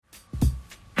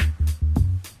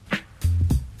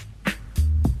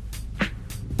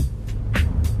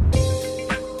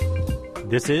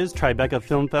This is Tribeca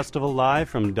Film Festival Live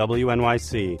from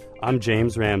WNYC. I'm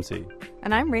James Ramsey.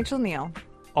 And I'm Rachel Neal.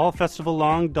 All festival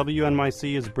long,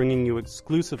 WNYC is bringing you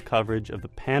exclusive coverage of the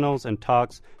panels and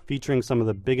talks featuring some of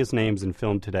the biggest names in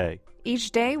film today.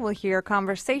 Each day we'll hear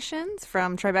conversations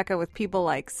from Tribeca with people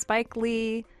like Spike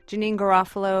Lee, Janeane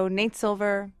Garofalo, Nate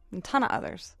Silver, and a ton of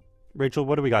others. Rachel,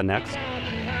 what do we got next?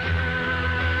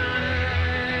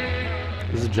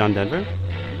 This is John Denver.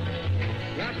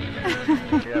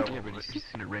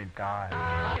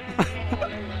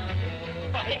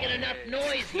 Making enough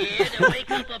noise here to wake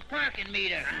up a parking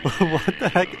meter. What the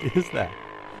heck is that?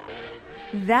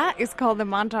 That is called the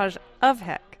Montage of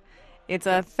Heck. It's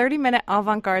a 30-minute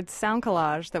avant-garde sound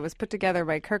collage that was put together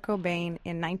by Kurt Cobain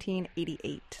in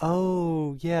 1988.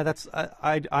 Oh, yeah, that's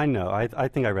I know. I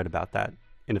think I read about that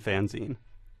in a fanzine.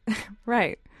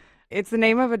 Right. It's the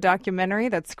name of a documentary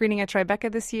that's screening at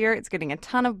Tribeca this year. It's getting a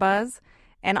ton of buzz.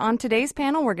 And on today's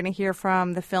panel, we're going to hear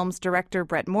from the film's director,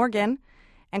 Brett Morgen.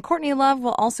 And Courtney Love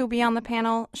will also be on the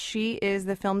panel. She is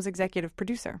the film's executive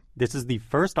producer. This is the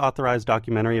first authorized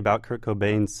documentary about Kurt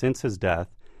Cobain since his death.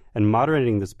 And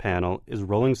moderating this panel is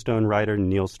Rolling Stone writer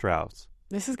Neil Strauss.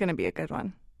 This is going to be a good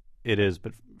one. It is,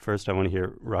 but first I want to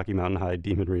hear Rocky Mountain High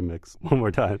Demon Remix one more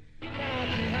time.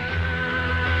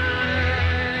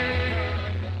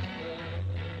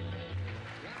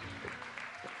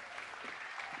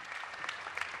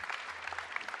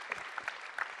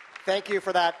 Thank you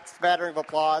for that smattering of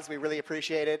applause. We really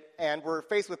appreciate it. And we're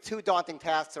faced with two daunting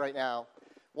tasks right now.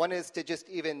 One is to just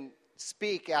even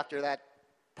speak after that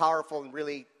powerful and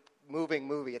really moving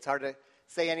movie. It's hard to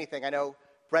say anything. I know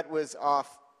Brett was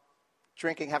off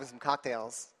drinking, having some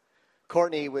cocktails.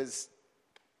 Courtney was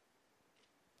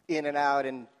in and out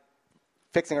and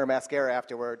fixing her mascara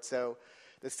afterwards. So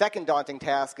the second daunting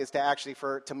task is to actually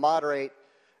to moderate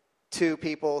two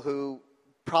people who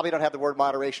probably don't have the word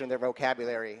moderation in their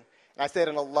vocabulary. And I say it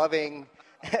in a loving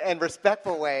and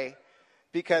respectful way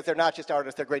because they're not just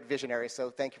artists, they're great visionaries.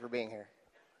 So thank you for being here.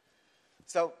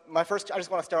 So I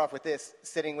just want to start off with this,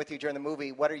 sitting with you during the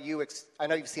movie. What are you, I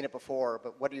know you've seen it before,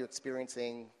 but what are you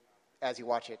experiencing as you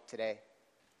watch it today?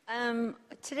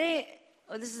 Today,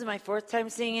 this is my fourth time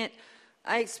seeing it.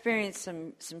 I experienced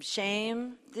some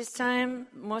shame this time.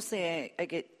 Mostly I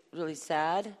get really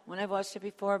sad when I've watched it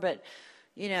before, but,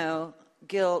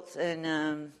 guilt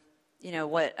and,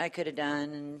 what I could have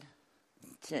done.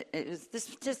 And it was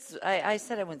just I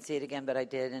said I wouldn't see it again, but I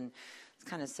did, and it's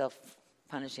kind of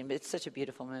self-punishing, but it's such a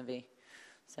beautiful movie.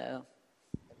 So,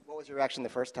 what was your reaction the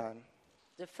first time?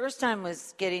 The first time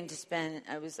was getting to spend.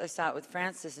 I saw it with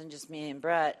Francis and just me and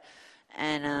Brett,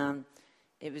 and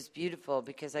it was beautiful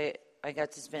because I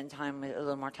got to spend a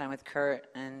little more time with Kurt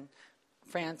and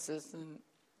Francis and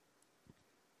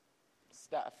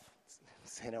stuff.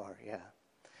 Senor, yeah.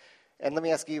 And let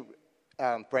me ask you,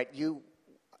 Brett, you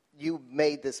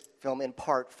made this film in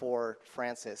part for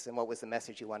Francis, and what was the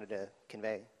message you wanted to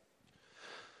convey?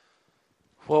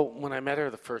 Well, when I met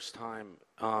her the first time,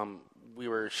 we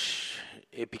were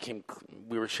shaking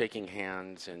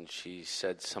hands, and she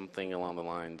said something along the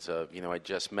lines of, I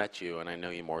just met you, and I know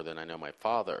you more than I know my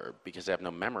father, because I have no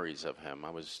memories of him.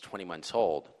 I was 20 months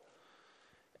old.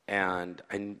 And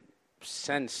I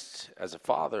sensed, as a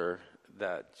father,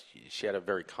 that she had a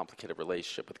very complicated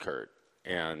relationship with Kurt.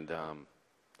 And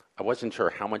I wasn't sure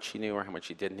how much she knew or how much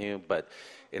she didn't know, but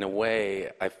in a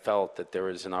way, I felt that there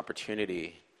was an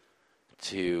opportunity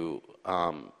to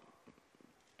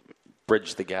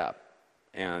bridge the gap.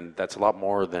 And that's a lot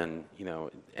more than,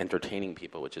 entertaining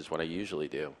people, which is what I usually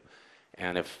do.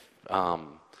 And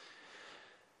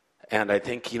and I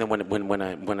think,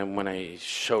 when I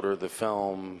showed her the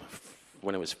film,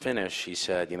 when it was finished, she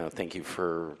said, thank you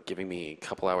for giving me a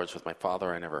couple hours with my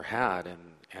father I never had.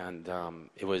 And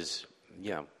it was,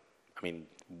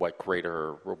 what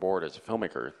greater reward as a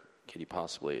filmmaker could you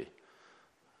possibly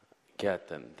get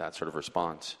than that sort of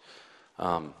response?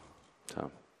 Well,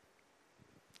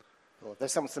 if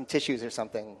there's some tissues or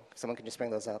something, someone can just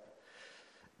bring those up.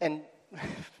 And,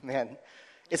 man,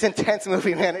 it's an intense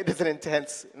movie, man. It is an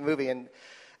intense movie. And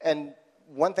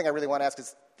one thing I really want to ask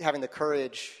is having the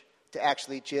courage to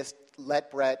actually just let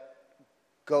Brett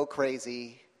go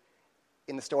crazy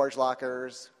in the storage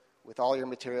lockers with all your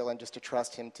material and just to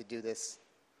trust him to do this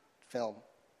film.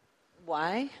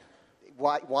 Why?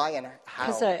 Why and how?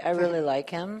 Because I really like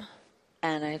him,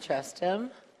 and I trust him,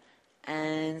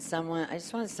 and I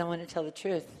just wanted someone to tell the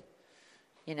truth,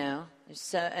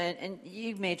 So, and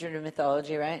you majored in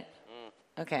mythology, right?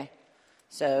 Okay.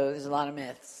 So there's a lot of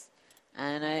myths.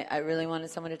 And I really wanted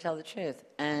someone to tell the truth.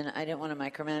 And I didn't want to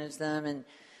micromanage them. And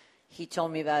he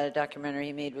told me about a documentary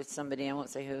he made with somebody, I won't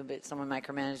say who, but someone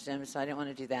micromanaged him. So I didn't want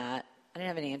to do that. I didn't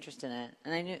have any interest in it.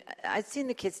 And I'd seen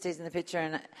the kid stays in the picture,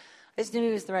 and I just knew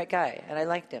he was the right guy, and I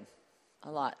liked him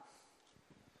a lot.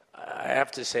 I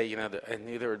have to say, I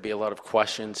knew there would be a lot of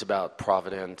questions about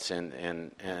providence and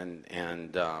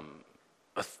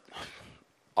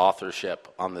authorship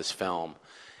on this film.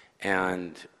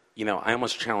 And, I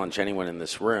almost challenge anyone in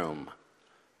this room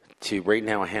to right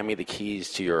now hand me the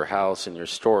keys to your house and your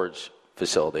storage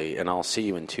facility, and I'll see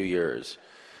you in 2 years.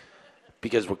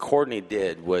 Because what Courtney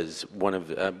did was one of,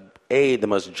 the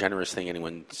most generous thing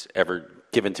anyone's ever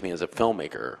given to me as a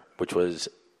filmmaker, which was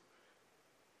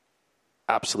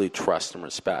absolute trust and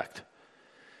respect.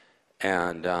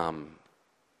 And I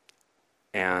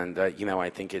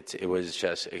think it was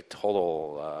just a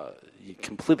total,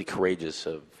 completely courageous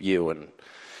of you.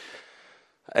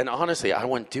 And honestly, I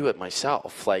wouldn't do it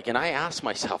myself. And I asked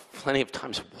myself plenty of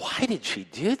times, why did she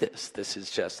do this? This is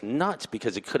just nuts,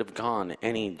 because it could have gone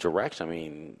any direction. I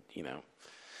mean,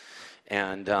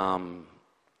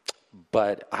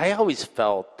 but I always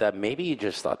felt that maybe you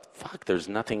just thought, fuck, there's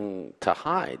nothing to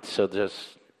hide. So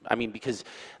because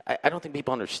I don't think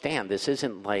people understand. This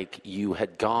isn't like you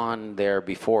had gone there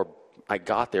before I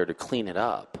got there to clean it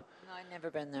up. No, I'd never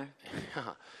been there.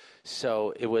 Yeah.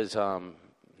 So it was,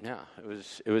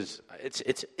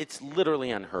 it's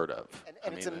literally unheard of.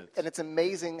 And it's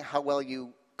amazing how well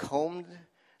you combed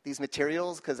these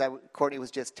materials, because Courtney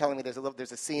was just telling me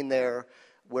there's a scene there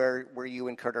where you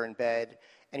and Kurt are in bed,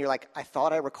 and you're like, I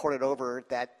thought I recorded over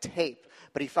that tape,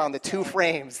 but he found the 2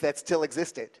 frames that still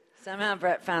existed. Somehow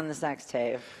Brett found the sex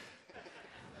tape.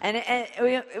 And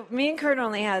me and Kurt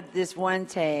only had this one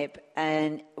tape,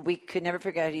 and we could never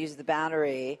figure out how to use the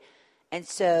battery. And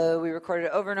so we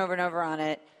recorded over and over and over on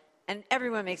it. And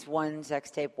everyone makes one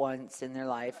sex tape once in their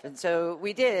life. And so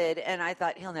we did, and I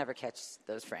thought, he'll never catch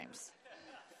those frames.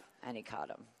 And he caught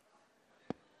them.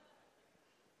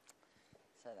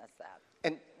 So that's that.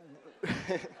 And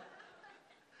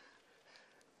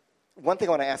one thing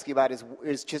I want to ask you about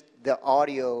is just the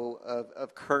audio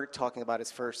of Kurt talking about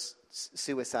his first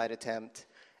suicide attempt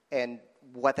and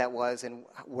what that was and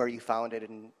where you found it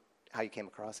and how you came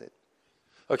across it.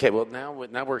 Okay, well now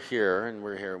we're here, and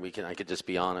I could just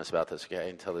be honest about this, okay,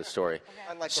 and tell this story.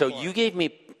 Okay. So you gave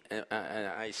me, and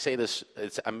I say this,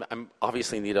 I'm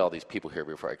obviously need all these people here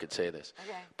before I could say this.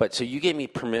 Okay. But so you gave me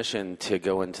permission to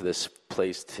go into this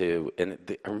place I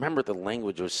remember the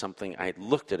language was something, I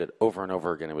looked at it over and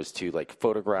over again. It was to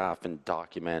photograph and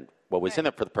document what was in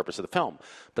it for the purpose of the film,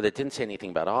 but it didn't say anything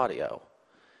about audio.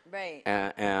 Right.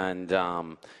 And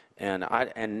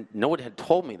no one had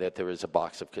told me that there was a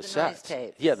box of cassettes. The noise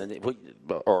tapes. Yeah,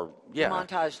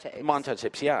 montage tapes. Montage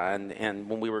tapes, yeah. And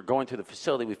when we were going through the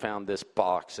facility, we found this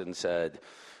box and said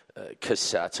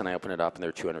cassettes, and I opened it up, and there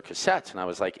were 200 cassettes, and I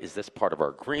was like, "Is this part of our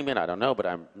agreement? I don't know, but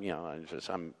I'm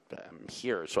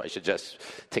here, so I should just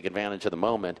take advantage of the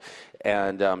moment."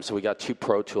 And so we got 2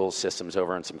 Pro Tools systems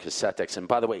over and some cassette decks. And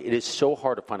by the way, it is so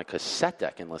hard to find a cassette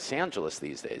deck in Los Angeles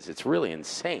these days. It's really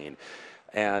insane.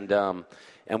 And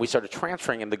we started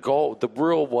transferring, and the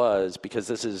rule was, because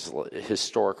this is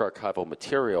historic archival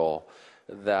material,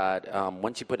 that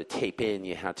once you put a tape in,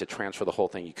 you had to transfer the whole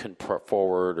thing. You couldn't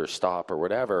forward or stop or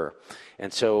whatever.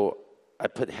 And so I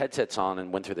put headsets on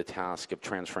and went through the task of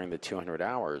transferring the 200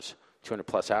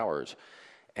 plus hours.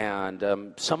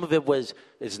 And some of it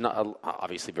is not,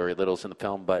 obviously very little is in the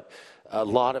film, but a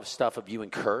lot of stuff of you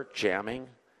and Kurt jamming.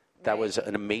 That was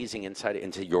an amazing insight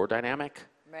into your dynamic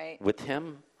with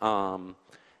him.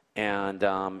 And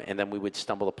then we would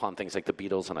stumble upon things like the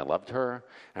Beatles and I Loved Her.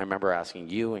 And I remember asking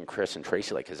you and Chris and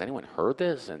Tracy, has anyone heard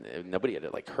this? And nobody had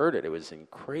heard it. It was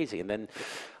crazy. And then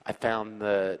I found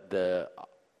the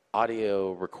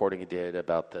audio recording he did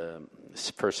about the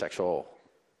first sexual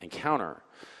encounter.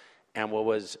 And what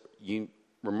was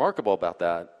remarkable about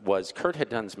that was Kurt had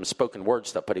done some spoken word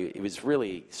stuff, but he was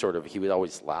really he was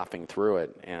always laughing through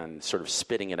it and sort of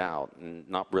spitting it out and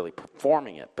not really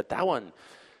performing it. But that one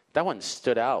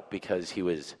stood out because he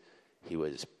was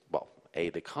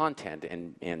the content,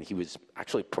 and he was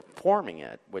actually performing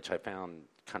it, which I found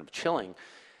kind of chilling.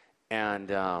 And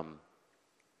I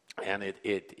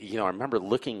remember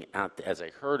looking at, as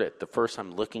I heard it, the first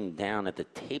time looking down at the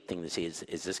tape thing to see,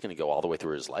 is this going to go all the way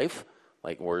through his life?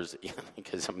 Where's,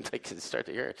 because I'm start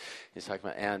to hear it. He's talking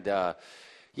about, and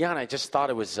I just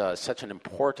thought it was such an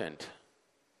important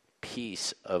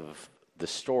piece of the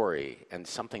story, and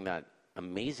something that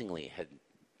amazingly had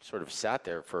sort of sat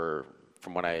there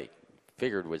from what I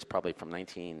figured was probably from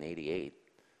 1988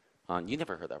 on. You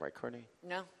never heard that, right, Courtney?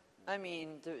 No. I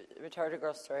mean, the retarded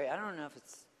girl story, I don't know if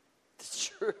it's the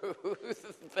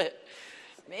truth, but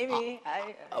maybe.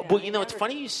 It's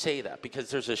funny you say that, because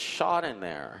there's a shot in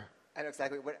there I know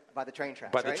exactly what, by the train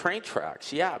tracks, By the right? train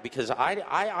tracks, yeah, because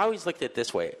I always looked at it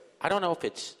this way. I don't know if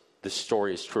the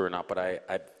story is true or not, but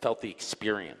I felt the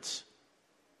experience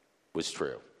was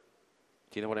true.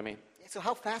 Do you know what I mean? So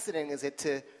how fascinating is it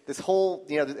to this whole,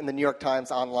 in the New York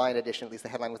Times online edition, at least the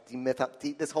headline was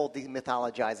this whole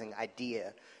demythologizing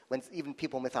idea, when even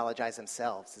people mythologize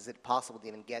themselves. Is it possible to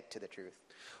even get to the truth?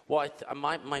 Well,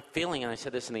 my feeling, and I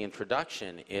said this in the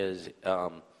introduction, is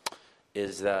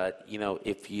that,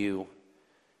 if you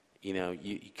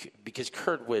because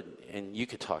Kurt would, and you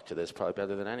could talk to this probably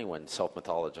better than anyone,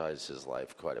 self-mythologize his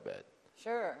life quite a bit.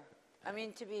 Sure. I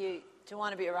mean, to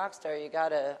want to be a rock star,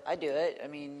 I do it. I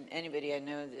mean, anybody I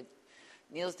know that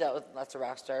Neil's dealt with lots of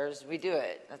rock stars, we do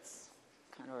it. That's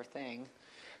kind of our thing.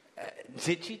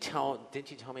 Did you tell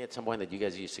me at some point that you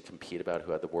guys used to compete about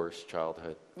who had the worst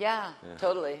childhood? Yeah.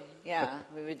 Totally. Yeah.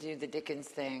 We would do the Dickens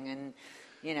thing, and,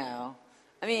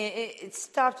 I mean, it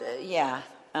stopped, a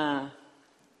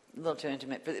little too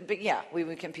intimate, but yeah, we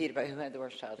would compete about who had the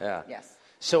worst childhood. Yeah. Yes.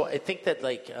 So I think that,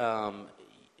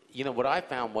 what I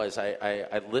found was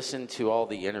I listened to all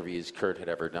the interviews Kurt had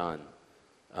ever done,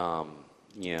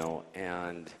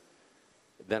 and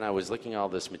then I was looking at all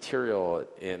this material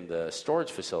in the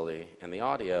storage facility and the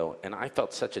audio, and I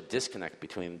felt such a disconnect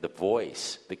between the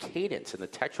voice, the cadence, and the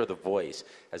texture of the voice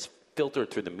as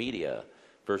filtered through the media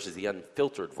versus the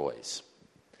unfiltered voice.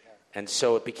 And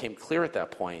so it became clear at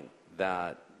that point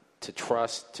that to try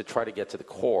to get to the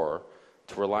core,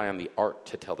 to rely on the art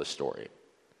to tell the story.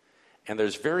 And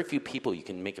there's very few people you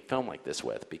can make a film like this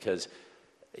with because,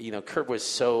 Kurt was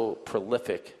so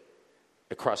prolific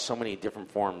across so many different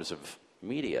forms of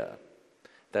media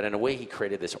that in a way he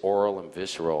created this oral and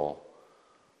visceral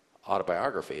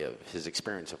autobiography of his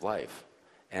experience of life.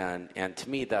 And to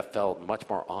me, that felt much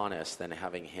more honest than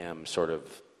having him sort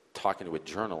of talking to a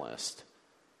journalist.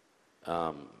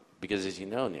 Because as you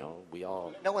know, Neil,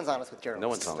 No one's honest with journalists. No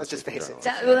one's honest. Let's just face it.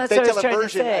 Well, that's They what I tell was trying to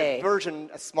say.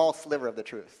 a small sliver of the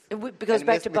truth. It goes And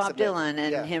back to miss Bob a bit. Dylan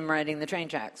and Yeah. him writing the train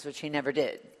tracks, which he never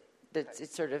did.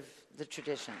 It's sort of the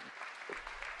tradition.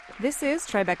 This is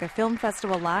Tribeca Film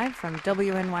Festival Live from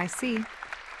WNYC.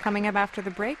 Coming up after the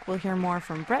break, we'll hear more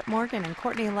from Brett Morgen and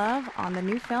Courtney Love on the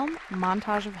new film,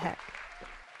 Montage of Heck.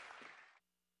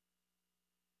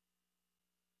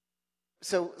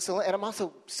 So, and I'm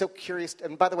also so curious,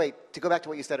 and by the way, to go back to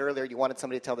what you said earlier, you wanted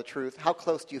somebody to tell the truth. How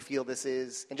close do you feel this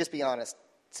is, and just be honest,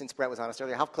 since Brett was honest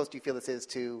earlier, how close do you feel this is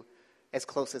to as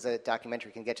close as a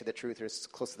documentary can get to the truth or as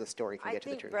close as the story can get to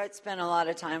the truth? I think Brett spent a lot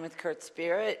of time with Kurt's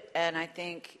spirit, and I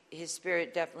think his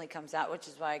spirit definitely comes out, which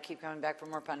is why I keep coming back for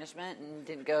more punishment and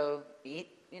didn't go eat,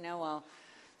 while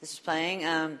this is playing.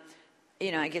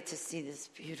 I get to see this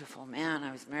beautiful man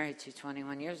I was married to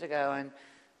 21 years ago,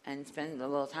 and spend a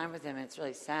little time with him. It's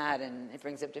really sad, and it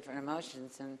brings up different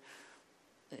emotions, and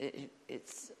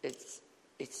it's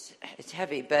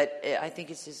heavy. But I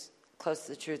think it's as close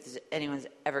to the truth as anyone's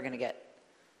ever going to get.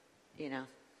 And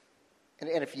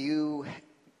if you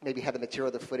maybe had the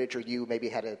material, the footage, or you maybe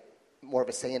had more of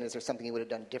a say in it, is there something you would have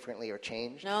done differently or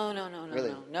changed? No.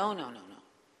 Really?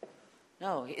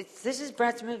 No, this is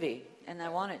Brett's movie, and I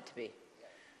want it to be,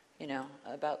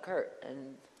 about Kurt,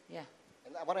 and yeah.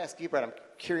 And I want to ask you, Brett, I'm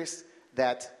curious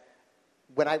that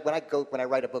when I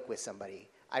write a book with somebody,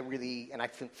 I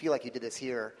feel like you did this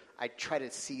here, I try to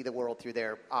see the world through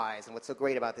their eyes. And what's so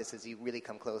great about this is you really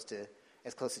come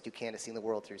as close as you can to seeing the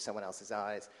world through someone else's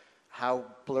eyes. How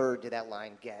blurred did that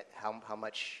line get? How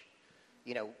much,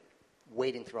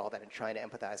 wading through all that and trying to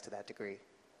empathize to that degree?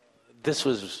 This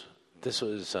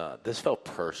felt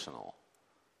personal.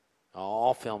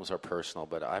 All films are personal,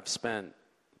 but I've spent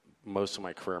most of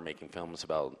my career making films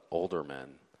about older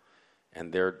men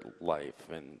and their life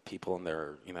and people in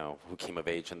their, who came of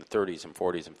age in the 30s and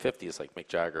 40s and 50s, like Mick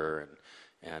Jagger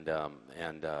and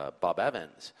Bob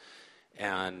Evans.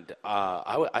 And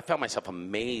I found myself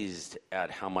amazed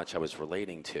at how much I was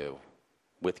relating to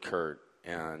with Kurt.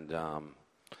 And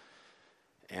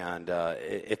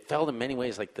it felt in many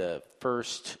ways like the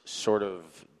first sort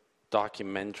of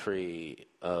documentary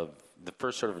I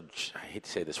hate to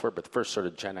say this word, but the first sort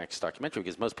of Gen X documentary,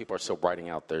 because most people are still writing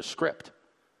out their script.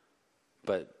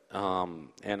 But,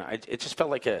 it just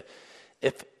felt like it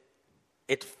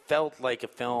felt like a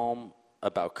film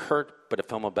about Kurt, but a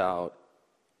film about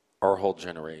our whole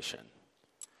generation.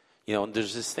 And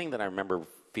there's this thing that I remember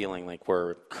feeling like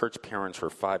where Kurt's parents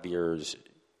were 5 years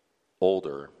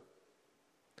older,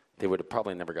 they would have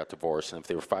probably never got divorced, and if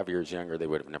they were 5 years younger, they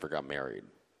would have never got married.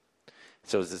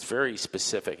 So it's this very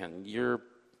specific, and you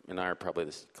and I are probably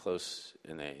this close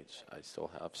in age. I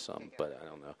still have some, but I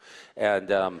don't know.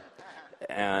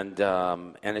 and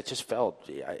it just felt,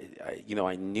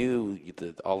 I knew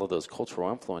all of those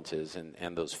cultural influences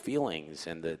and those feelings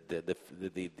and the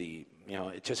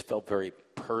it just felt very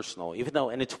personal. Even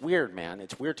though, and it's weird, man.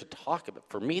 It's weird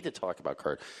for me to talk about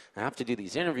Kurt. I have to do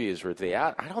these interviews where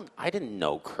I didn't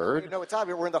know Kurt. It's odd.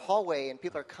 We're in the hallway and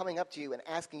people are coming up to you and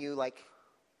asking you like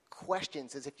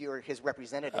questions as if you're his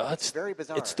representative. It's very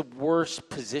bizarre. It's the worst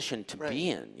position to be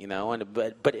in,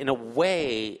 but in a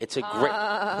way, it's a great.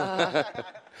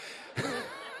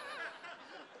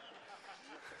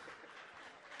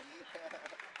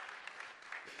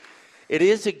 It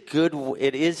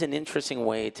is an interesting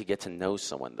way to get to know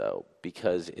someone, though,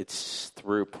 because it's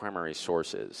through primary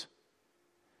sources.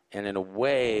 And in a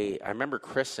way, I remember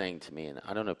Chris saying to me, and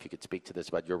I don't know if you could speak to this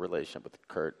about your relationship with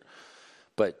Kurt,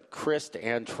 but Chris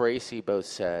and Tracy both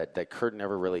said that Kurt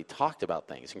never really talked about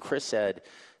things. And Chris said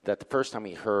that the first time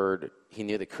he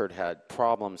knew that Kurt had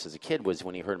problems as a kid was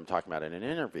when he heard him talking about it in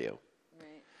an interview.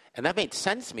 Right. And that made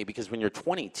sense to me because when you're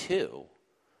 22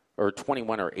 or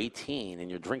 21 or 18 and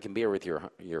you're drinking beer with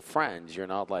your friends, you're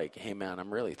not like, hey, man,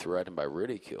 I'm really threatened by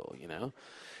ridicule,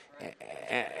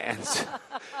 And,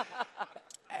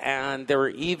 and there were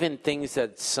even things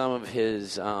that some of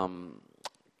his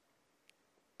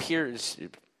peers,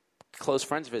 close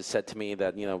friends of his, said to me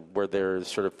that, where their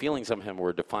sort of feelings of him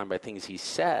were defined by things he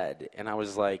said. And I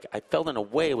was like, I felt in a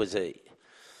way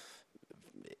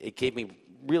it gave me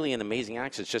really an amazing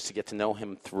access just to get to know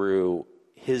him through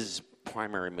his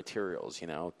primary materials,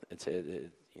 It's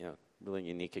a really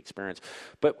unique experience.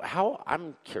 But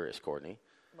I'm curious, Courtney.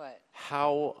 What?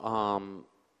 How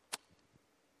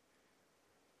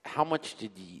much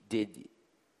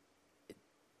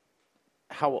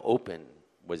how open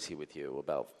was he with you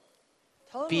about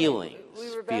feelings?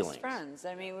 We were best friends.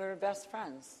 I mean, we were best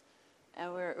friends.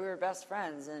 And we were best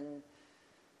friends. And,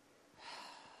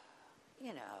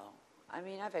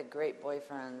 I've had great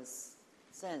boyfriends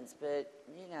since, but,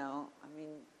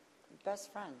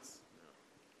 best friends.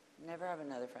 Never have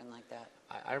another friend like that.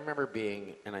 I remember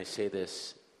being, and I say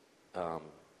this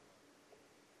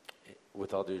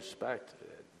with all due respect,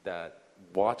 that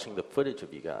watching the footage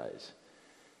of you guys,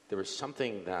 there was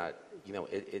something that,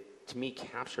 it to me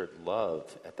captured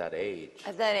love at that age.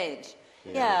 At that age.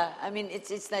 Yeah.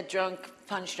 It's that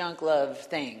punch drunk love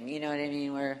thing, you know what I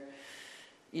mean, where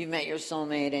you met your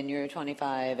soulmate and you're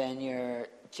 25 and you're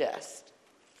just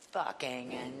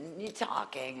fucking and you're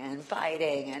talking and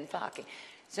fighting and fucking.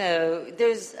 So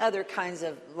there's other kinds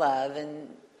of love and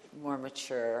more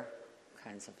mature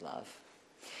kinds of love.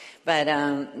 But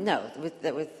no,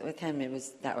 with him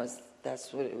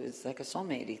that's what it was, like a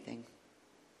soulmate-y thing.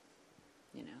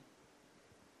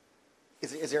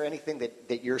 Is there anything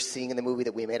that you're seeing in the movie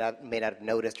that we may not have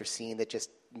noticed or seen that just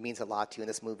means a lot to you in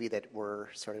this movie that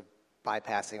we're sort of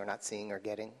bypassing or not seeing or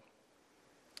getting?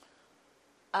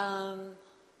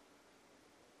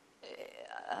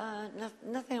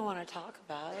 Nothing I want to talk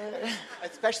about.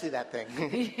 Especially that thing.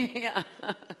 Yeah.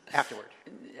 Afterward.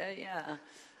 Yeah.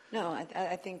 No,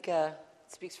 I think it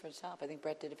speaks for itself. I think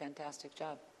Brett did a fantastic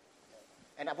job.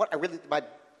 And my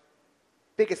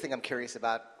biggest thing I'm curious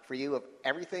about for you of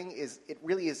everything is it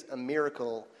really is a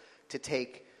miracle to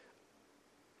take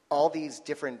all these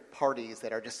different parties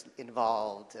that are just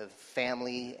involved, of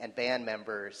family and band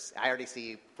members. I already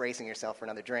see you bracing yourself for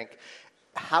another drink.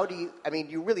 How do you,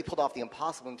 you really pulled off the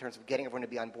impossible in terms of getting everyone to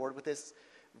be on board with this,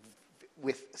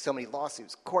 with so many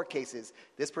lawsuits, court cases.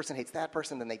 This person hates that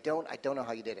person, then they don't. I don't know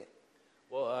how you did it.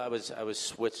 Well, I was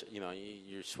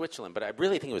you're Switzerland, but I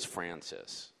really think it was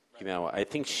Frances. I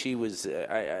think she was,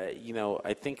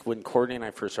 I think when Courtney and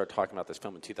I first started talking about this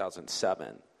film in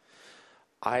 2007,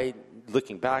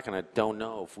 looking back, and I don't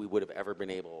know if we would have ever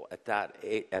been able at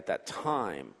that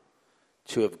time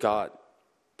to have got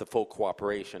the full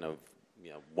cooperation of,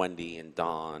 Wendy and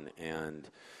Don and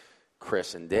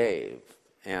Chris and Dave.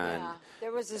 And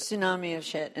there was a tsunami of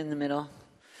shit in the middle.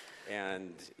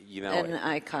 And, and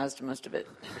I caused most of it.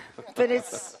 But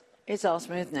it's all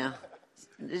smooth now.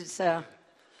 It's,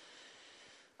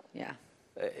 yeah.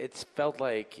 It's felt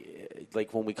like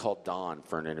when we called Don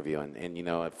for an interview, and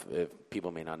if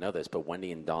people may not know this, but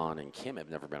Wendy and Don and Kim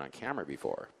have never been on camera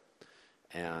before.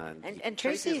 And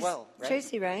Tracy as well, right?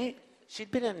 Tracy, right? She'd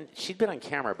been on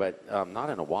camera, but not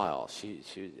in a while.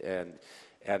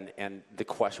 And the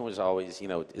question was always,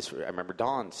 I remember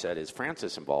Dawn said, "Is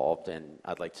Frances involved?" And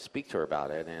I'd like to speak to her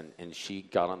about it. And she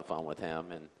got on the phone with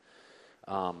him,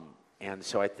 and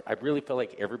so I really felt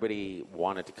like everybody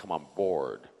wanted to come on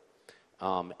board,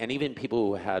 and even people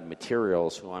who had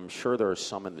materials, who I'm sure there are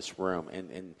some in this room.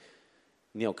 And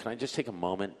Neil, can I just take a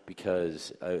moment,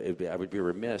 because I would be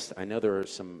remiss. I know there are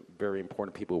some very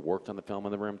important people who worked on the film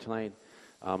in the room tonight.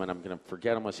 and I'm going to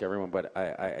forget almost everyone, but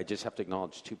I just have to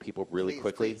acknowledge two people really Please,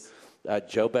 quickly. please.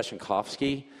 Joe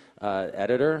Beshenkovsky,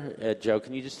 editor. Joe,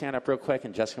 can you just stand up real quick?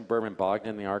 And Jessica Berman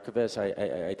Bogdan, the archivist.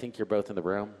 I think you're both in the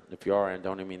room. If you are, I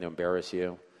don't mean to embarrass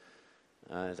you.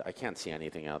 I can't see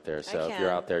anything out there, so if you're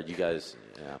out there, you guys,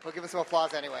 yeah. We'll give them some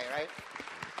applause anyway, right?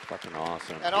 Fucking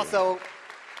awesome. And also,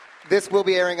 this will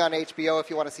be airing on HBO if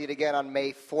you want to see it again on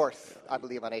May 4th, I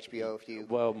believe, on HBO. If you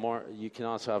Well, you can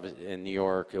also have it in New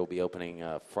York. It will be opening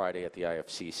Friday at the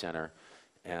IFC Center.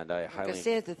 And I Go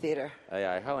see it at the theater.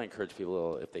 I highly encourage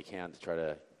people, if they can, to try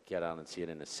to get out and see it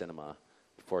in a cinema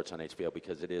before it's on HBO,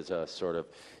 because it is a sort of,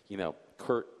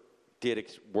 Kurt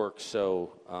did work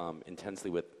so intensely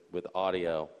with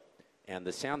audio, and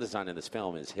the sound design in this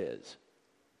film is his.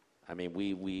 I mean,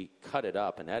 we cut it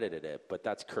up and edited it, but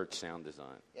that's Kurt's sound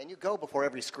design. And you go before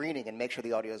every screening and make sure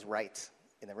the audio is right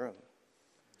in the room.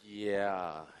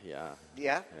 Yeah.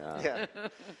 Yeah?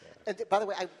 And by the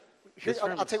way,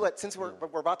 I'll tell you what, since we're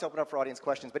about to open up for audience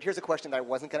questions, but here's a question that I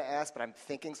wasn't going to ask, but I'm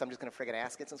thinking, so I'm just going to friggin'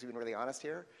 ask it since we've been really honest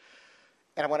here.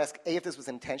 And I want to ask, A, if this was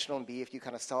intentional, and B, if you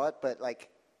kind of saw it, but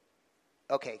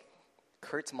okay,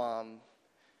 Kurt's mom,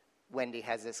 Wendy,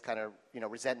 has this kind of,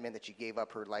 resentment that she gave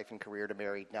up her life and career to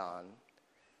marry Don.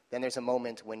 Then there's a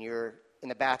moment when you're in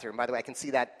the bathroom. By the way, I can see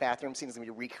that bathroom scene is going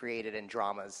to be recreated in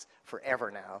dramas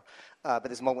forever now. But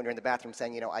there's a moment when you're in the bathroom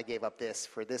saying, I gave up this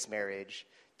for this marriage.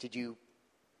 Did you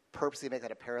purposely make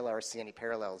that a parallel or see any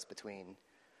parallels between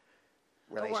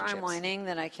relationships? Where I'm whining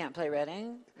that I can't play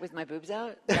Reading with my boobs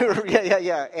out?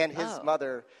 Yeah. And his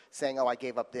mother saying, I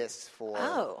gave up this for...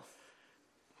 Oh.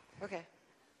 Okay.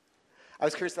 I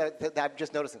was curious that I'm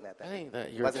just noticing that. I think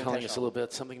that you're telling us a little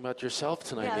bit something about yourself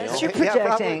tonight, Neil. You're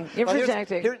projecting. You're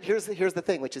projecting. Here's the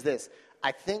thing, which is this.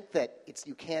 I think that it's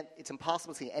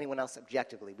impossible to see anyone else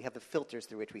objectively. We have the filters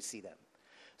through which we see them.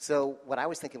 So what I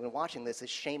was thinking when watching this is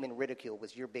shame and ridicule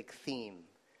was your big theme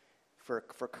for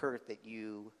Kurt that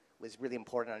was really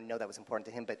important. I know that was important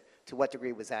to him, but to what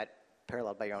degree was that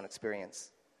paralleled by your own experience?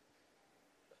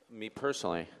 Me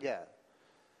personally? Yeah.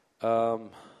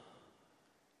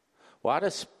 Well,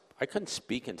 I couldn't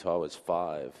speak until I was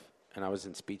 5, and I was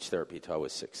in speech therapy until I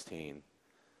was 16.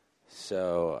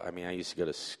 So, I mean, I used to go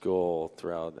to school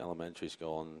throughout elementary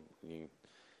school, and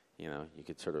you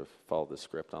could sort of follow the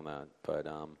script on that. But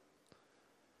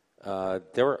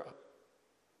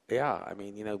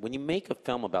when you make a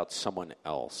film about someone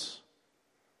else,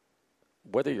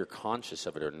 whether you're conscious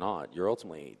of it or not, you're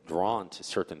ultimately drawn to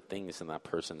certain things in that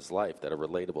person's life that are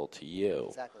relatable to you.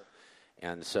 Exactly.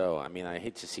 And so, I mean, I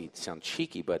hate to sound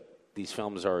cheeky, but these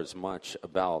films are as much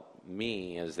about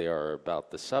me as they are about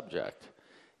the subject.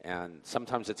 And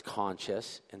sometimes it's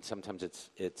conscious, and sometimes it's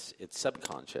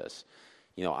subconscious.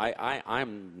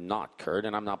 I'm not Kurt,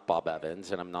 and I'm not Bob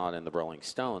Evans, and I'm not in the Rolling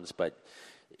Stones. But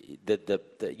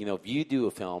if you do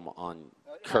a film on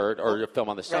Kurt or a film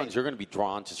on the Stones, right, you're going to be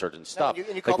drawn to certain stuff. And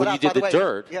you like when you did The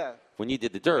Dirt. Yeah. When you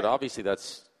did The Dirt, right, obviously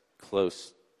that's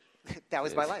close. That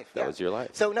was my life. That was your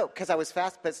life. So, no, because I was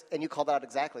and you called out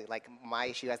exactly, like my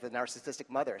issue as the narcissistic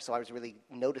mother. So I was really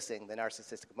noticing the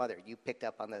narcissistic mother. You picked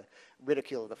up on the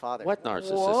ridicule of the father. What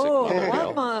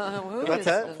narcissistic mother? What's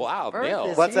that? Wow,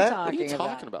 Neil. What's that? What are you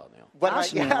talking about, Neil?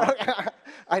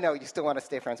 I know, you still want to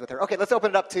stay friends with her. Okay, let's open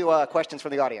it up to questions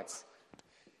from the audience.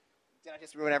 Did I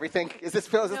just ruin everything? Is this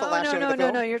the last show of the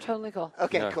film? No, you're totally cool.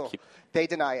 Okay, cool. They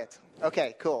deny it.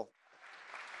 Okay, cool.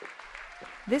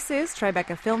 This is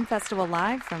Tribeca Film Festival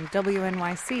Live from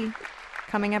WNYC.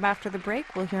 Coming up after the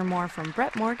break, we'll hear more from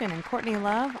Brett Morgen and Courtney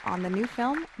Love on the new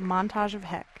film, Montage of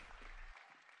Heck.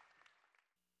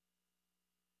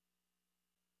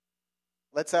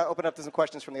 Let's open up to some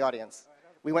questions from the audience.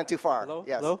 We went too far. Hello?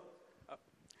 Yes. Hello?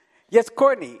 Yes,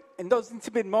 Courtney, in those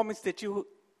intimate moments that you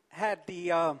had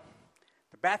the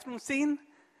bathroom scene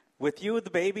with you, the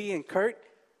baby, and Kurt,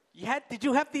 did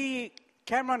you have the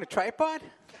camera on a tripod?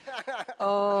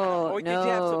 Oh, or did you have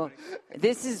no. somebody?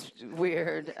 This is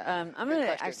weird. I'm going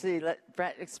to actually let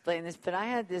Brett explain this, but I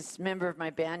had this member of my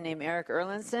band named Eric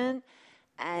Erlandson,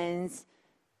 and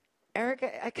Eric,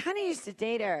 I kind of used to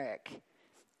date Eric.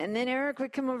 And then Eric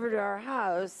would come over to our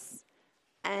house,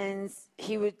 and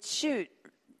he would shoot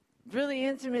really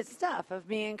intimate stuff of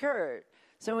me and Kurt.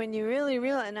 So when you really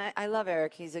realize, and I love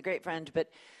Eric, he's a great friend, but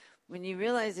when you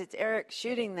realize it's Eric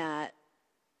shooting that,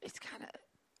 it's kind of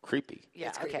creepy. Yeah,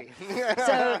 it's okay. Creepy.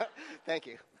 So thank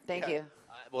you. Thank you.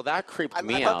 Well, that creeped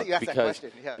me I love out that you asked that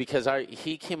question. Yeah. because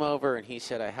he came over and he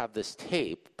said, I have this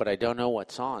tape, but I don't know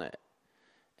what's on it.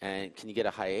 And can you get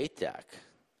a high 8 deck?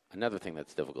 Another thing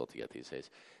that's difficult to get these days.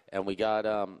 And we got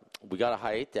a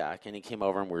high 8 deck, and he came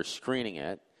over and we were screening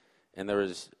it, and there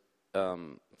was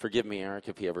forgive me, Eric,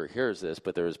 if he ever hears this,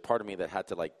 but there was part of me that had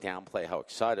to like downplay how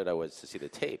excited I was to see the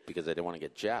tape because I didn't want to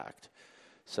get jacked.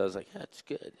 So I was like, yeah, it's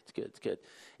good.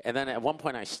 And then at one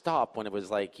point I stopped when it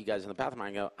was like you guys in the bathroom.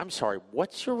 I go, I'm sorry,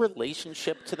 what's your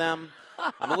relationship to them?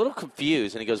 I'm a little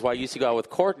confused. And he goes, well, I used to go out with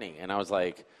Courtney. And I was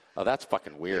like, oh, that's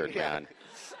fucking weird, man.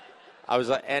 I was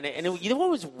like, you know what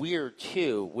was weird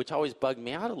too, which always bugged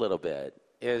me out a little bit,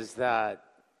 is that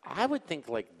I would think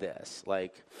like this,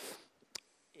 like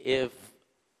if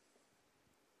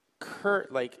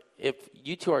if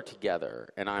you two are together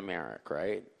and I'm Eric,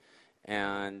 right?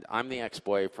 And I'm the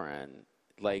ex-boyfriend,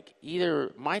 like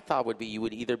either my thought would be you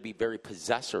would either be very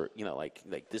possessor, you know, like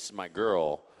this is my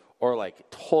girl, or like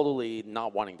totally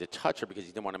not wanting to touch her because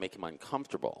you didn't want to make him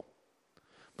uncomfortable.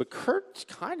 But Kurt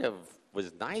kind of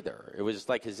was neither. It was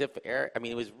like as if Eric, I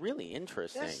mean, it was really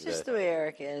interesting. That's just the way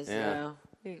Eric is, yeah.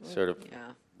 You know. Sort of.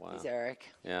 Yeah. Wow. He's Eric.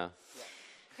 Yeah.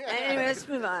 Anyway, let's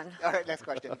move on. All right, next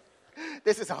question.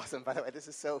 This is awesome, by the way. This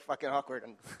is so fucking awkward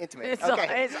and intimate. It's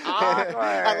okay. awkward.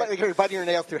 I like you're biting your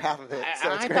nails through half of it.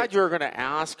 So I thought you were going to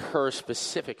ask her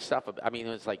specific stuff. I mean,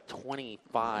 it was like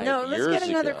 25 No, years let's get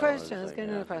another ago. question. It was Let's get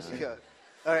another question. Yeah.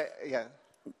 All right, yeah.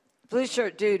 Blue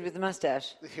shirt dude with the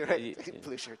mustache. You're right.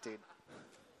 Blue shirt, dude.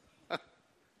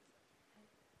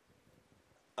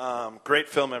 Great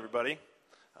film, everybody.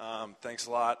 Thanks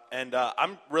a lot. And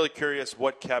I'm really curious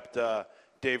what kept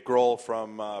Dave Grohl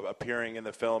from appearing in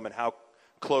the film and how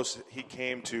close he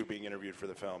came to being interviewed for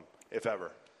the film, if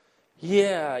ever.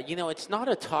 Yeah, you know, it's not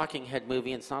a talking head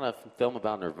movie. It's not a film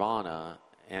about Nirvana.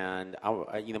 And,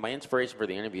 you know, my inspiration for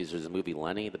the interviews was the movie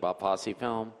Lenny, the Bob Fosse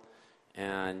film.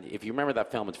 And if you remember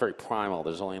that film, it's very primal.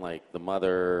 There's only like the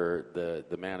mother,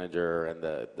 the manager, and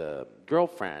the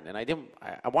girlfriend. And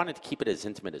I wanted to keep it as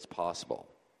intimate as possible.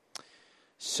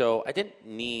 So I didn't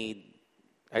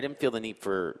feel the need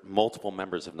for multiple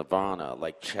members of Nirvana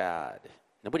like Chad.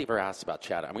 Nobody ever asked about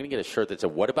Chad. I'm going to get a shirt that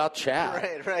said, what about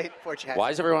Chad? Right. Poor Chad.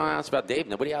 Why does everyone ask about Dave?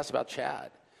 Nobody asked about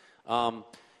Chad.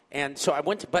 And so I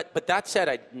went to, but that said,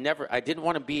 I didn't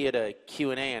want to be at a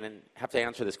Q&A and have to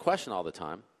answer this question all the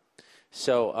time.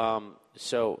 So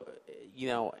you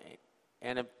know,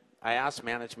 and I asked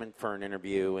management for an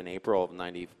interview in April of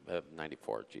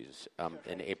 94, Jesus.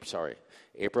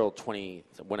 April 20,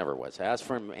 whenever it was. I asked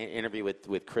for an interview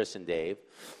with Chris and Dave,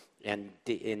 and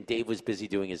Dave was busy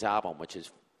doing his album, which is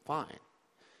fine.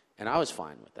 And I was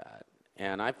fine with that.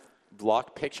 And I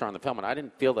locked picture on the film, and I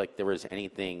didn't feel like there was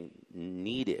anything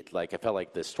needed. Like, I felt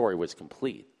like the story was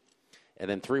complete. And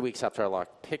then 3 weeks after I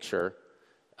locked picture,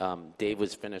 Dave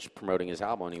was finished promoting his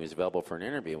album, and he was available for an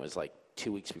interview. It was like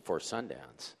 2 weeks before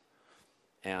Sundance.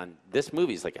 And this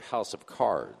movie is like a house of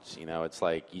cards. You know, it's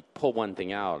like you pull one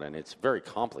thing out, and it's very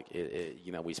complicated.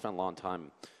 You know, we spent a long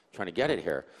time trying to get it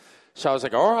here. So I was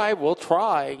like, all right, we'll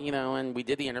try, you know, and we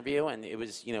did the interview, and it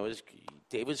was, you know,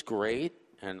 Dave was great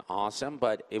and awesome,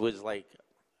 but it was like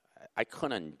I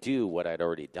couldn't undo what I'd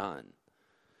already done.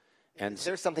 And is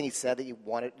there something he said that you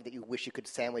wish you could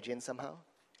sandwich in somehow?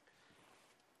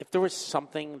 If there was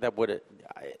something that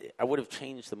I would have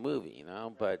changed the movie, you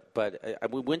know. But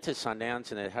we went to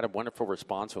Sundance and it had a wonderful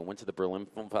response. We went to the Berlin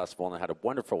Film Festival and it had a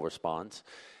wonderful response.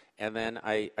 And then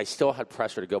I still had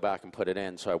pressure to go back and put it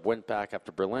in, so I went back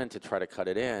after Berlin to try to cut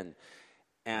it in.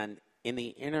 And in the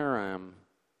interim,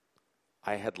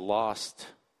 I had lost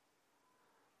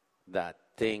that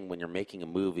thing when you're making a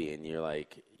movie and you're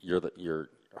like your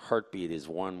heartbeat is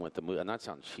one with the movie. And that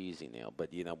sounds cheesy, Neil,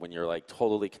 but you know, when you're like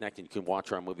totally connected, you can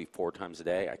watch our movie 4 times a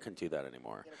day. I couldn't do that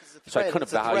anymore. So I couldn't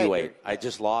evaluate. I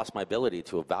just lost my ability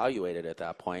to evaluate it at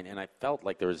that point. And I felt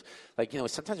like there was, like, you know,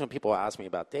 sometimes when people ask me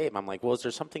about Dave, I'm like, well, is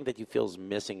there something that you feel is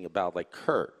missing about like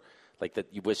Kurt? Like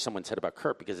that you wish someone said about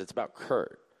Kurt, because it's about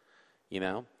Kurt, you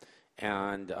know?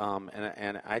 And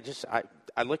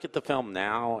I look at the film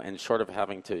now and short of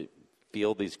having to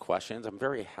field these questions, I'm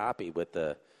very happy with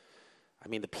the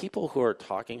people who are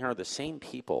talking here are the same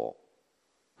people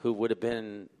who would have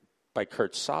been by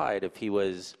Kurt's side if he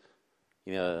was,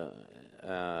 you know,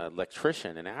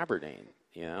 electrician in Aberdeen,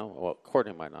 you know. Well,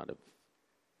 Courtney might not have.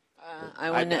 I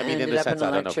wouldn't have ended up an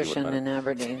electrician in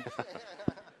Aberdeen.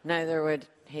 Neither would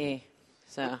he,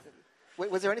 so.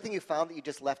 Was there anything you found that you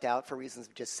just left out for reasons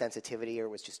of just sensitivity or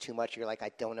was just too much? You're like,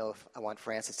 I don't know if I want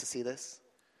Francis to see this?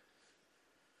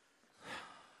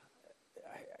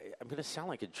 I'm going to sound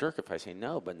like a jerk if I say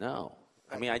no, but no.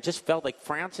 Right. I mean, I just felt like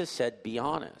Frances said, be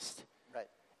honest. Right.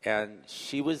 And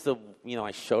she was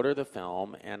I showed her the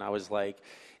film, and I was like,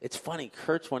 it's funny,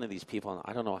 Kurt's one of these people, and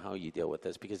I don't know how you deal with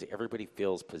this, because everybody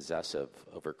feels possessive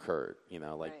over Kurt, you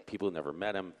know, like right. People who never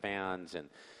met him, fans,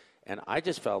 and I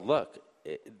just felt, look,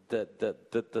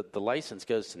 the license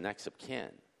goes to next of kin.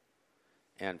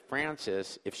 And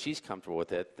Frances, if she's comfortable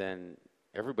with it, then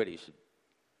everybody should.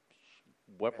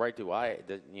 What right do I?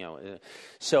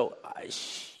 So I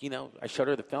showed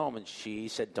her the film, and she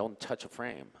said, "Don't touch a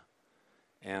frame."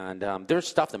 And there's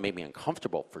stuff that made me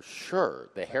uncomfortable for sure.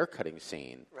 The haircutting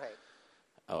scene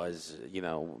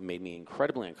made me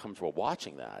incredibly uncomfortable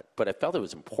watching that. But I felt it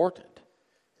was important.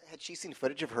 Had she seen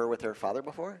footage of her with her father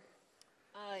before?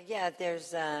 Yeah,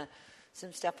 there's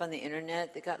some stuff on the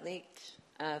internet that got leaked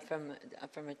from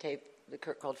a tape that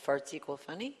Kurt called "Farts Equal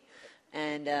Funny,"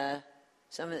 and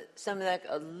some of that,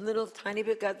 a little tiny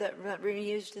bit got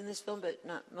reused in this film, but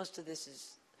not most of this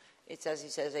is. It's as he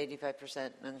says,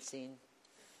 85% unseen.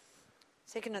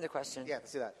 Let's take another question. Yeah,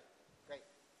 let's do that. Great.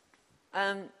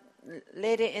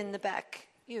 Lady in the back,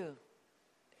 you.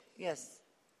 Yes.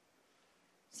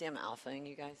 See, I'm alphaing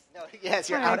you guys. No, yes,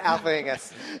 you're out alphaing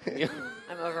us.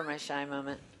 I'm over my shy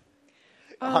moment.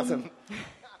 Awesome.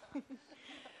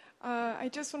 I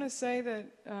just want to say that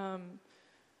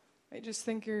I just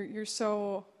think you're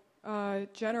so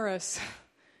generous,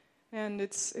 and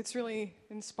it's really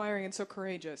inspiring and so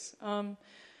courageous.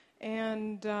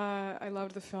 And I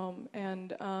loved the film,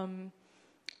 and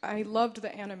I loved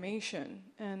the animation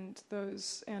and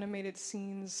those animated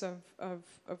scenes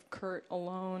of Kurt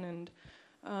alone. And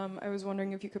I was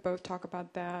wondering if you could both talk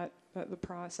about that, the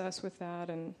process with that,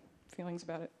 and feelings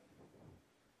about it.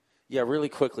 Yeah, really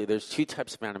quickly, there's two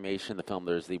types of animation in the film.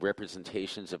 There's the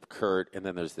representations of Kurt, and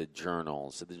then there's the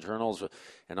journals. The journals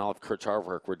and all of Kurt's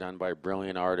artwork were done by a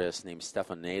brilliant artist named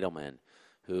Stefan Nadelman,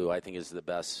 who I think is the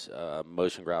best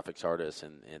motion graphics artist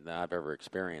that I've ever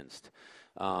experienced.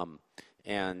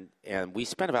 And we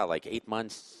spent about like 8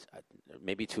 months,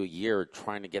 maybe to a year,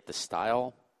 trying to get the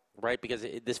style right, because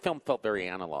this film felt very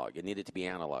analog. It needed to be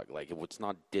analog. Like, it's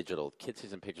not digital. Kid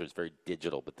Season Pictures is very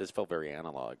digital, but this felt very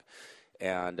analog.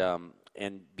 And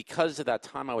because of that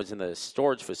time, I was in the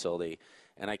storage facility,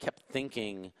 and I kept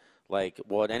thinking, like,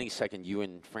 well, at any second, you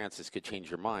and Frances could change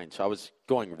your mind. So I was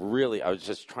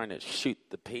just trying to shoot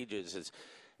the pages,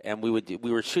 and we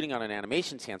were shooting on an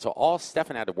animation stand. So all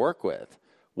Stefan had to work with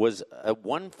was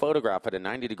one photograph at a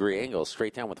 90-degree angle,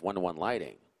 straight down with 1-to-1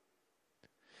 lighting.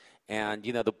 And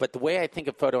but the way I think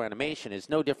of photo animation is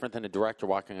no different than a director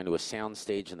walking onto a sound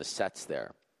stage and the set's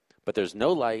there, but there's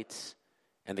no lights,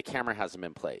 and the camera hasn't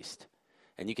been placed.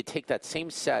 And you could take that same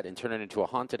set and turn it into a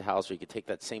haunted house, or you could take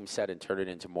that same set and turn it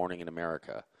into Morning in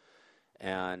America.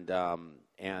 And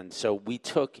so we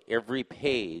took every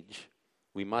page.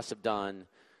 We must have done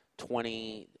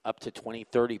 20, up to 20,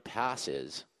 30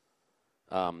 passes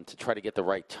to try to get the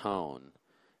right tone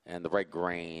and the right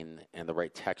grain and the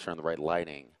right texture and the right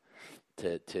lighting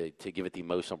to give it the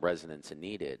emotional resonance it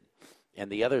needed. And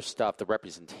the other stuff, the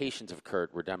representations of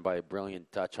Kurt, were done by a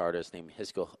brilliant Dutch artist named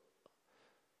Hisko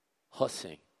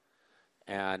Hussing.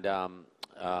 And he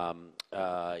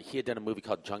had done a movie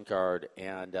called Junkyard,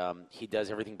 and he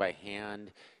does everything by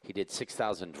hand. He did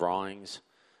 6,000 drawings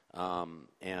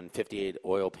and 58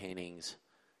 oil paintings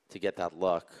to get that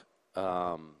look.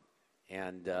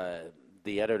 And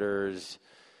the editors,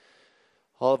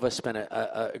 all of us spent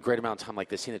a great amount of time. Like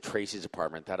the scene at Tracy's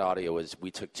apartment, that audio we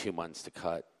took 2 months to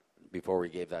cut before we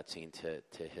gave that scene to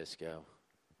Hisko.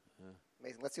 Yeah.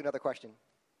 Amazing. Let's do another question.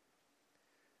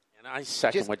 And I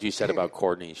second what you said about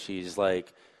Courtney. She's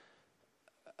like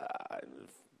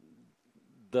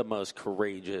the most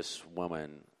courageous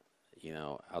woman,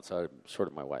 outside of sort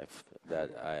of my wife that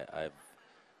I've.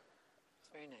 It's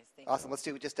very nice. Thank Awesome. you. Let's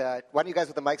do just. Why don't you guys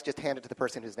with the mics just hand it to the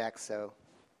person who's next, so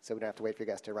we don't have to wait for you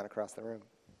guys to run across the room.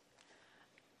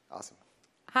 Awesome.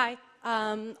 Hi.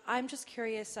 I'm just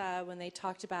curious, when they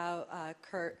talked about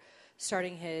Kurt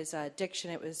starting his addiction,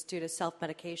 it was due to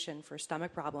self-medication for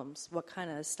stomach problems. What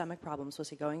kind of stomach problems was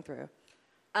he going through?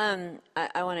 I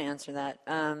want to answer that.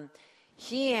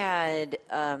 He had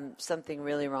something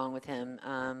really wrong with him.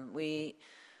 We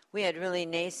had really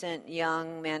nascent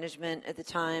young management at the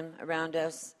time around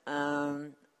us.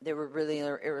 They were really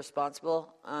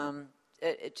irresponsible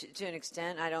to an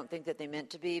extent. I don't think that they meant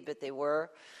to be, but they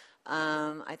were.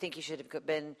 I think he should have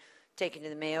been taken to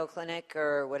the Mayo Clinic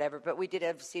or whatever, but we did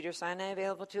have Cedars-Sinai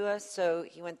available to us, so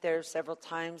he went there several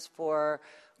times for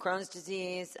Crohn's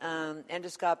disease,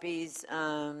 endoscopies,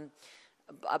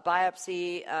 a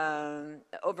biopsy,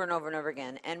 over and over and over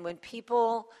again. And when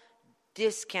people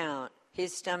discount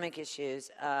his stomach issues,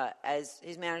 as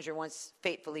his manager once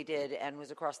fatefully did and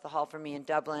was across the hall from me in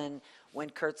Dublin when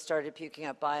Kurt started puking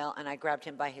up bile, and I grabbed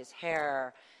him by his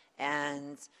hair,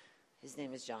 and his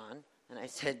name is John. And I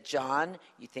said, John,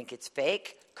 you think it's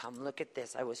fake? Come look at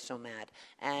this. I was so mad.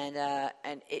 And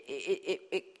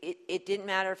it didn't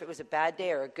matter if it was a bad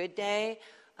day or a good day.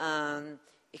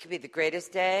 It could be the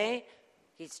greatest day.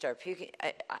 He'd start puking.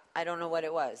 I don't know what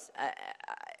it was.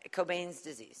 Cobain's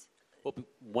disease.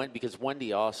 Well, because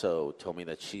Wendy also told me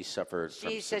that she suffered.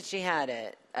 She said she had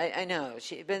it. I know.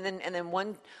 But then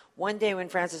one day when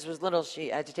Frances was little,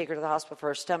 I had to take her to the hospital for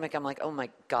her stomach. I'm like, oh my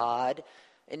God,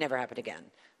 it never happened again.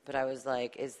 But I was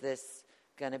like, is this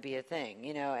going to be a thing?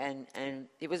 You know, and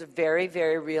it was a very,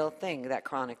 very real thing, that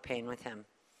chronic pain with him.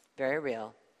 Very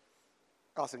real.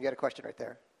 Awesome. You had a question right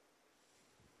there.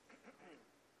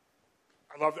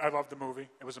 I loved the movie.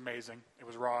 It was amazing. It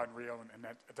was raw and real, and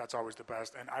that's always the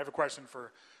best. And I have a question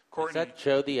for Courtney. Is that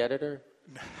Joe, the editor?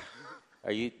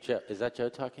 Are you Joe? Is that Joe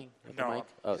talking? No. The mic?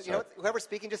 Oh, You know what? Whoever's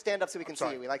speaking, just stand up so we can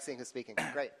see you. We like seeing who's speaking.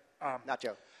 Great. Not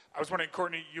Joe. I was wondering,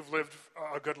 Courtney, you've lived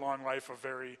a good long life of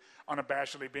very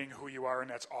unabashedly being who you are, and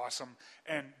that's awesome.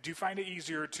 And do you find it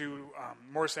easier to,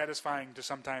 more satisfying to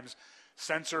sometimes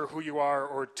censor who you are,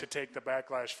 or to take the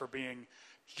backlash for being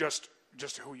just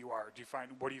who you are?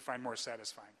 What do you find more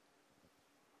satisfying?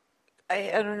 I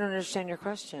don't understand your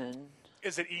question.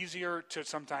 Is it easier to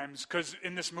sometimes, because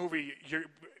in this movie,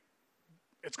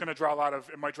 it might draw a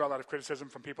lot of criticism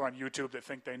from people on YouTube that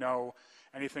think they know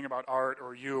anything about art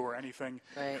or you or anything.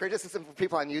 Right. Criticism from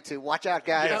people on YouTube. Watch out,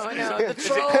 guys. Yes.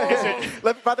 The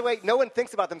trolls. By the way, no one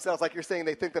thinks about themselves like you're saying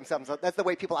they think themselves. That's the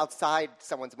way people outside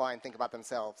someone's mind think about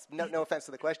themselves. No offense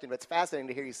to the question, but it's fascinating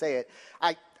to hear you say it.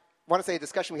 I want to say a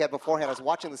discussion we had beforehand. I was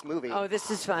watching this movie. Oh, this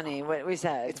is funny, what we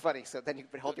said. It's funny, so then you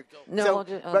can hold your... No,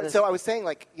 so I was saying,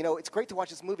 like, you know, it's great to watch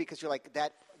this movie because you're like,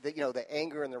 the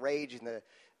anger and the rage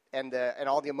and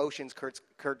all the emotions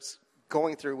Kurt's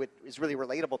going through is really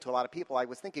relatable to a lot of people. I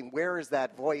was thinking, where is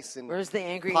that voice in Where's the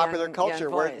angry popular young culture?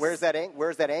 voice? Where's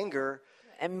that anger?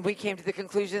 And we came to the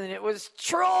conclusion that it was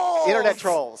trolls. Internet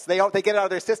trolls. They get it out of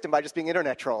their system by just being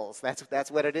internet trolls.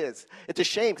 That's what it is. It's a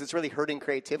shame because it's really hurting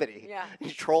creativity. Yeah.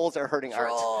 Trolls are hurting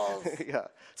art. Yeah.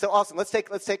 So awesome. Let's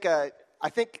take I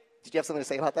think. Did you have something to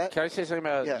say about that? Can I say something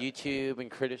about YouTube and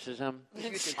criticism?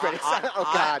 YouTube criticism. Oh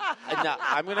God. No,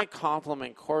 I'm going to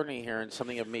compliment Courtney here on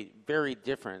something I've made very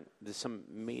different. There's some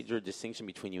major distinction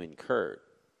between you and Kurt.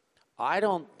 I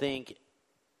don't think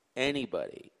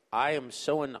anybody. I am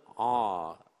so in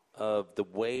awe of the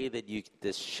way that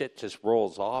this shit just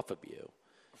rolls off of you.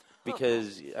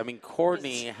 Because, I mean,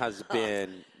 Courtney has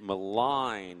been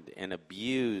maligned and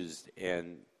abused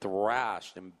and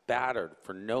thrashed and battered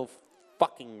for no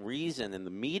fucking reason in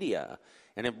the media.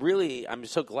 And it really, I'm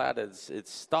so glad it's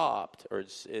stopped or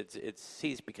it's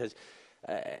ceased because,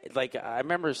 like, I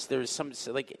remember there's some,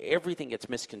 like, everything gets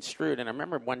misconstrued. And I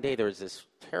remember one day there was this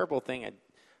terrible thing.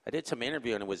 I did some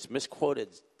interview and it was misquoted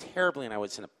terribly, and I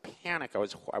was in a panic. I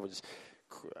was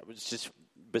just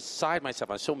beside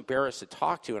myself. I was so embarrassed to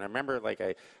talk to you. And I remember, like,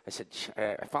 I said,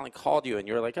 I finally called you, and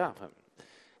you were like, oh,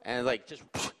 and like just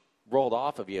rolled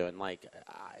off of you, and like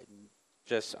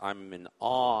I'm in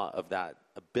awe of that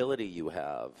ability you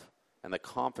have and the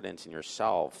confidence in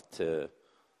yourself to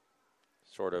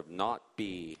sort of not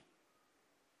be,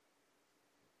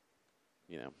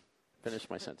 finish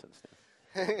my sentence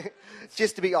there.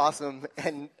 Just to be awesome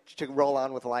and to roll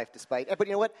on with life despite. But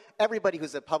you know what? Everybody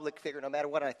who's a public figure, no matter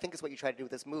what, and I think is what you try to do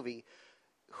with this movie,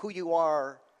 who you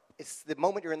are, it's the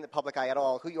moment you're in the public eye at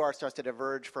all, who you are starts to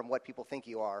diverge from what people think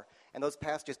you are. And those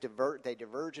paths just diverge and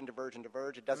diverge and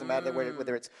diverge. It doesn't matter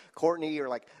whether it's Courtney or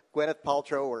like Gwyneth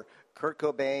Paltrow or Kurt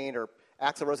Cobain or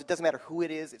Axl Rose. It doesn't matter who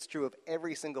it is. It's true of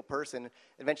every single person.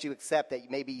 Eventually you accept that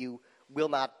maybe you will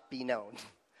not be known.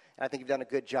 And I think you've done a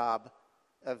good job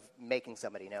of making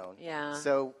somebody known. Yeah.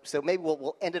 So maybe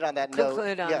we'll end it on that note.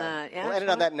 Conclude on that. Yeah, we'll end it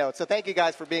on that note. So thank you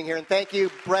guys for being here, and thank you,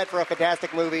 Brett, for a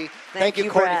fantastic movie. Thank you, you,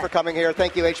 Courtney, Brett. for coming here.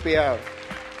 Thank you, HBO.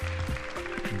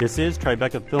 This is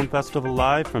Tribeca Film Festival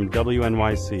Live from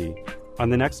WNYC.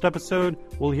 On the next episode,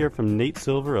 we'll hear from Nate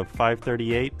Silver of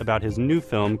 538 about his new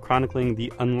film chronicling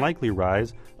the unlikely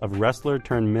rise of wrestler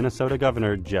turned Minnesota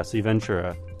Governor Jesse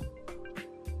Ventura.